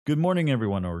Good morning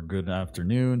everyone, or good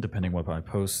afternoon depending what I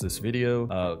post this video.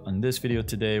 In this video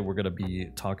today we're going to be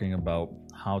talking about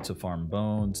how to farm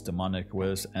bones, demonic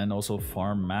wisp, and also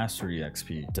farm mastery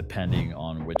XP depending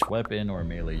on which weapon or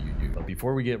melee you do. But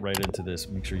before we get right into this,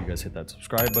 make sure you guys hit that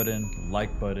subscribe button,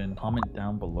 like button, comment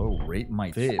down below, rate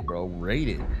my fit bro, rate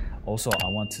it. Also, I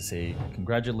want to say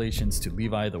congratulations to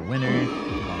Levi, the winner.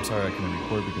 I'm sorry I couldn't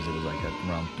record because it was like at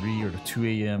around 3 or 2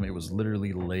 a.m. It was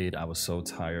literally late. I was so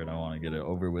tired. I want to get it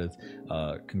over with.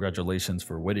 Congratulations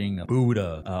for winning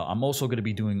Buddha. I'm also going to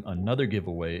be doing another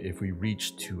giveaway if we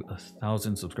reach to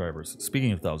 1,000 subscribers.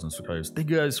 Speaking of 1,000 subscribers, thank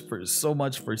you guys for so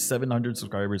much for 700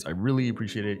 subscribers. I really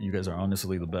appreciate it. You guys are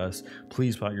honestly the best.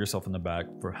 Please pat yourself on the back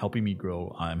for helping me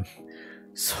grow. I'm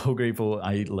so grateful.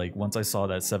 Once I saw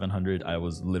that 700, I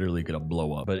was literally gonna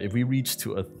blow up. But if we reach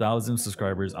to 1,000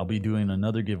 subscribers, I'll be doing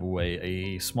another giveaway,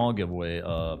 a small giveaway.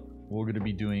 We're gonna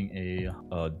be doing a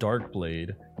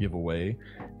Darkblade giveaway,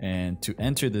 and to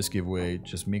enter this giveaway,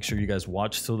 just make sure you guys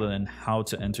watch till the end how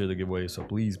to enter the giveaway. So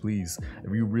please,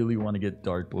 if you really want to get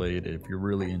Darkblade, if you're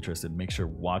really interested, make sure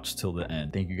watch till the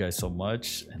end. Thank you guys so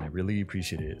much, and I really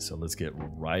appreciate it. So let's get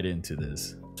right into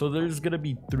this. So there's gonna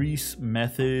be 3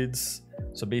 methods.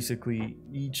 So basically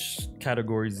each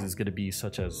categories is going to be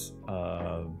such as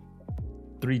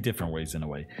 3 different ways in a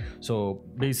way. So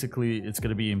basically it's going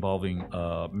to be involving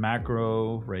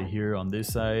macro right here on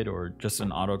this side, or just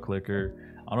an auto clicker.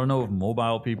 I don't know if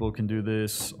mobile people can do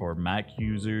this or Mac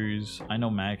users. I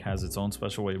know Mac has its own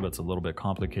special way, but it's a little bit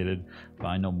complicated. But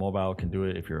I know mobile can do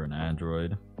it if you're an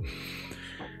Android.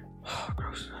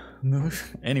 Gross.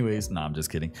 Anyways, no, I'm just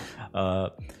kidding.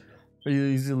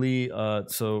 Easily,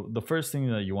 so the first thing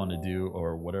that you want to do,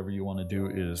 or whatever you want to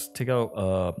do, is take out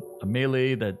a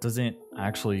melee that doesn't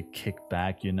actually kick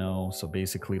back, you know. So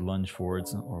basically lunge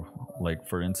forwards, or like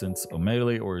for instance a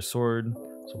melee or a sword,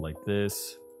 so like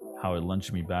this, how it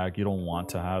lunged me back. You don't want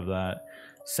to have that.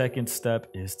 Second step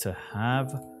is to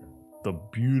have the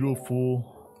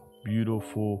beautiful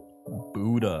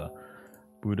Buddha.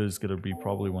 Buddha is going to be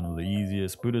probably one of the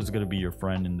easiest. Buddha is going to be your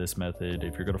friend in this method.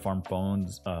 If you're going to farm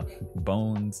bones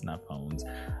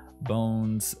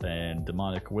and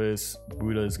demonic wisp,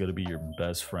 Buddha is going to be your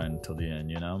best friend till the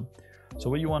end, you know. So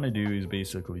what you want to do is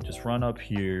basically just run up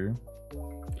here.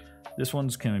 This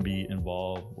one's going to be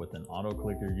involved with an auto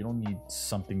clicker. You don't need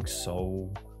something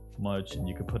so much, and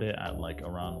you can put it at like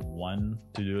around 1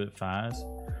 to do it fast.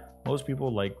 Most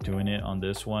people like doing it on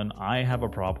this one. I have a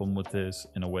problem with this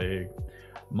in a way.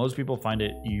 Most people find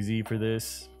it easy for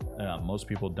this. Most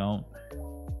people don't.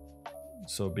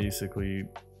 So basically,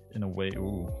 in a way,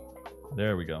 ooh,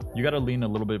 there we go. You got to lean a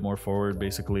little bit more forward,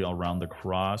 basically around the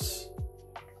cross.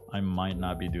 I might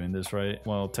not be doing this right.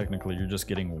 Well, technically, you're just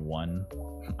getting 1.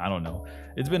 I don't know.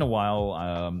 It's been a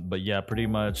while, but yeah, pretty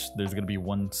much there's going to be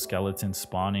 1 skeleton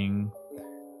spawning.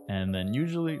 And then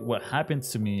usually what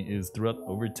happens to me is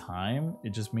over time,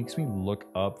 it just makes me look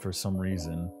up for some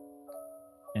reason.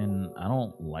 And I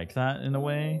don't like that in a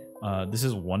way. This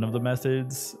is one of the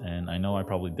methods, and I know I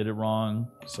probably did it wrong,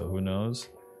 so who knows.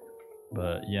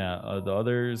 But yeah, the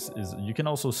others is you can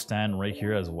also stand right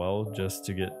here as well, just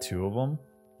to get 2 of them.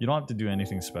 You don't have to do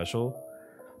anything special.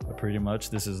 But pretty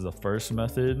much this is the first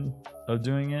method of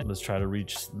doing it. Let's try to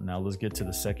reach. Now let's get to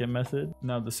the second method.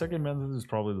 Now the second method is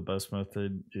probably the best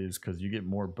method, is because you get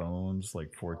more bones,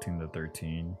 like 14 to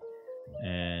 13,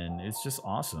 and it's just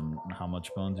awesome how much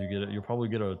bones you get. You'll probably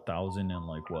get 1,000 in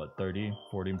like what,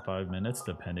 30-45 minutes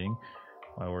depending,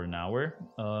 or an hour.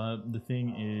 The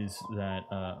thing is that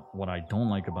what I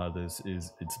don't like about this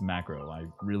is it's macro. I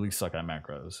really suck at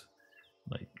macros.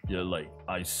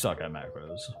 I suck at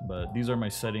macros. But these are my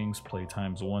settings: play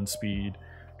times 1 speed,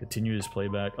 continuous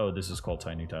playback. Oh, this is called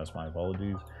tiny task, my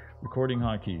apologies. Recording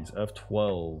hotkeys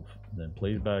F12, then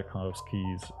playback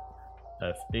hotkeys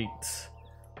F8.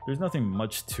 There's nothing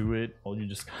much to it. All you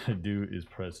just gotta do is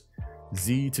press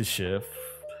Z to shift,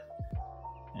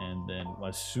 and then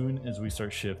as soon as we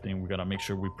start shifting, we gotta make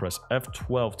sure we press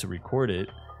F12 to record it.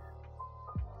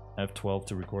 F12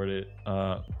 to record it.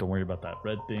 Don't worry about that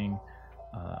red thing.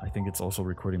 I think it's also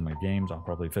recording my games. I'll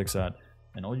probably fix that.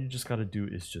 And all you just got to do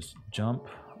is just jump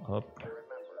up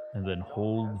and then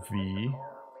hold V.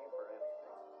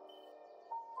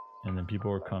 And then people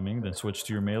are coming. Then switch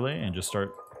to your melee and just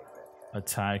start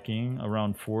attacking.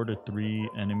 Around 4 to 3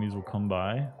 enemies will come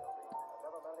by.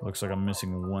 Looks like I'm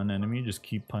missing 1 enemy. Just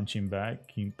keep punching back.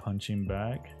 Keep punching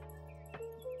back.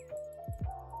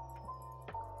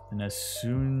 And as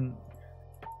soon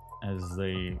as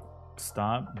they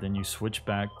stop, then you switch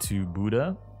back to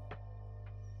Buddha,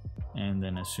 and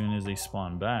then as soon as they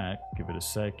spawn back, give it a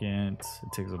second.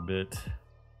 It takes a bit.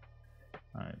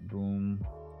 All right, boom.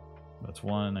 That's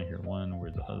one. I hear one.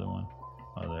 Where's the other one?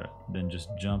 Oh, there. Then just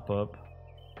jump up.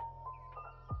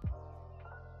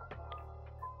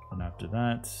 And after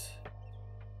that,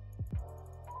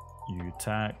 you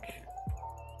attack.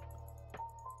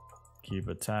 Keep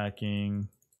attacking.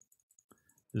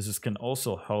 This can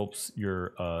also helps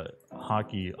your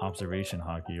hockey, observation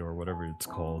hockey, or whatever it's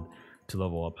called, to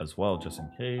level up as well, just in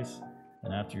case.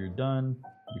 And after you're done,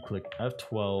 you click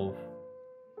F12,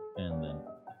 and then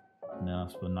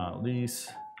last but not least,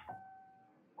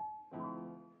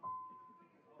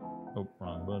 oh,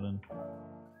 wrong button.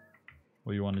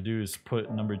 What you want to do is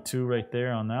put number 2 right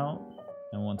there on out,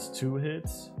 and once 2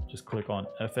 hits, just click on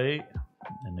F8,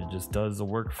 and it just does the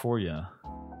work for you.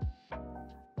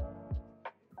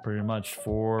 Pretty much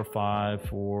 4, 5,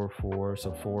 4, 4,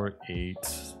 so 4, 8,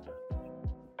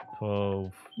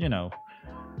 12, you know.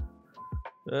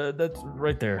 That's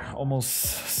right there, almost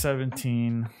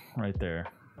 17 right there.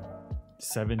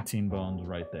 17 bones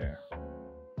right there.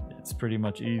 It's pretty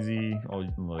much easy. All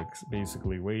like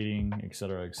basically waiting,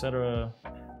 etc., etc.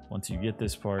 Once you get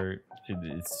this part,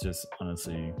 it's just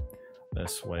honestly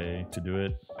best way to do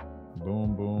it.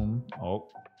 Boom, boom. Oh,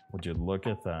 would you look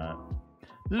at that?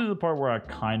 This is the part where I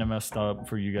kind of messed up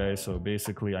for you guys. So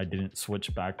basically, I didn't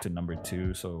switch back to number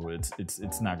 2, so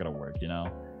it's not gonna work, you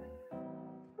know.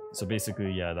 So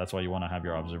basically, yeah, that's why you want to have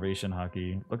your observation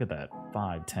hockey. Look at that,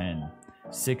 5, 10,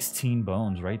 16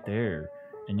 bones right there.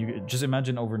 And you just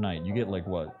imagine overnight, you get like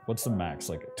what's the max?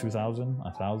 Like 2,000,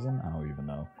 1,000? I don't even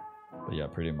know. But yeah,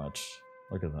 pretty much.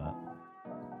 Look at that.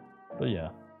 But yeah,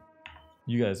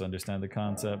 you guys understand the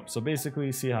concept. So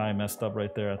basically, see how I messed up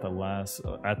right there at the last,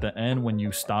 at the end when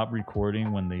you stop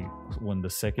recording, when the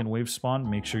second wave spawned,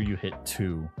 make sure you hit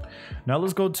 2. Now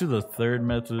let's go to the third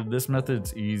method. This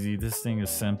method's easy. This thing is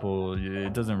simple.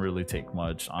 It doesn't really take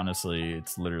much. Honestly,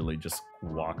 it's literally just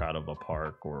walk out of a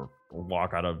park or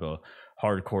walk out of a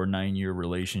hardcore 9-year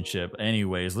relationship.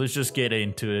 Anyways, let's just get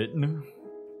into it.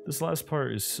 This last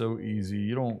part is so easy.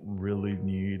 You don't really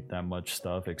need that much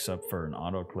stuff except for an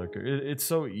auto clicker. It's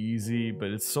so easy, but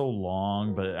it's so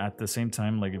long. But at the same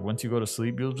time, like once you go to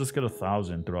sleep, you'll just get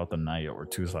 1,000 throughout the night, or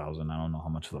 2,000. I don't know how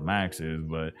much the max is,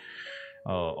 but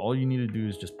all you need to do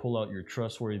is just pull out your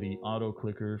trustworthy auto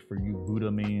clicker for you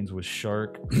Buddha mains with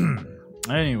shark.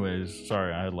 Anyways,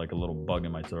 sorry, I had like a little bug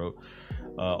in my throat.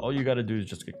 All you got to do is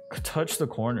just touch the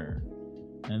corner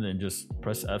and then just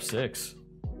press F6.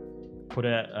 Put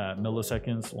it at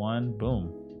milliseconds, 1,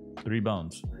 boom, 3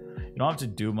 bones. You don't have to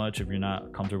do much if you're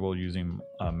not comfortable using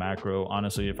macro.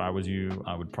 Honestly, if I was you,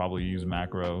 I would probably use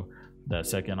macro, that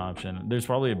second option. There's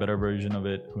probably a better version of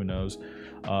it, who knows.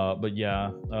 But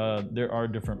yeah, there are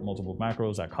different multiple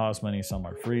macros that cost money. Some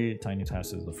are free. Tiny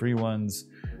Task is the free ones.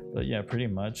 But yeah, pretty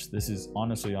much, this is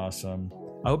honestly awesome.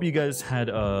 I hope you guys had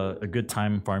a good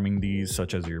time farming these,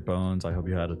 such as your bones. I hope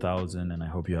you had 1,000, and I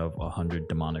hope you have 100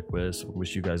 demonic wisps.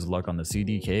 Wish you guys luck on the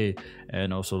CDK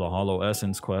and also the Hollow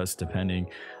Essence quest, depending.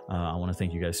 I want to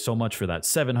thank you guys so much for that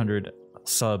 700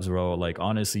 subs, bro. Like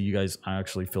honestly, you guys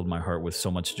actually filled my heart with so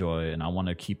much joy, and I want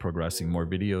to keep progressing more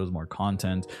videos, more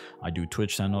content. I do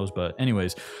Twitch channels, but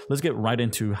anyways, let's get right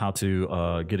into how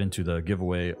to get into the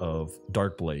giveaway of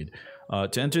Darkblade.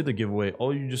 To enter the giveaway,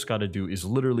 all you just got to do is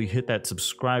literally hit that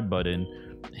subscribe button,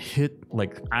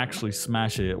 actually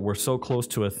smash it. We're so close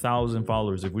to 1,000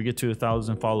 followers. If we get to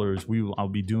 1,000 followers, I'll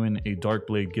be doing a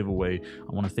Darkblade giveaway.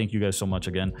 I want to thank you guys so much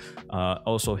again.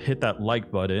 Also hit that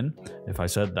like button. If I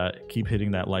said that, keep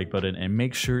hitting that like button, and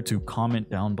make sure to comment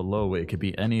down below. It could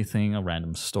be anything, a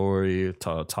random story,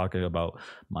 talking about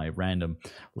my random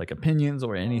like opinions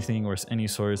or anything, or any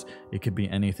source. It could be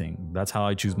anything. That's how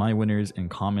I choose my winners, in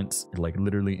comments, like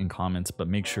literally in comments. But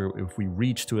make sure if we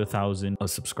reach to 1,000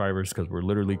 subscribers, because we're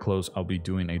literally close, I'll be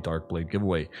doing a Darkblade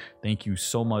giveaway. Thank you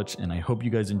so much, and I hope you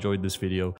guys enjoyed this video.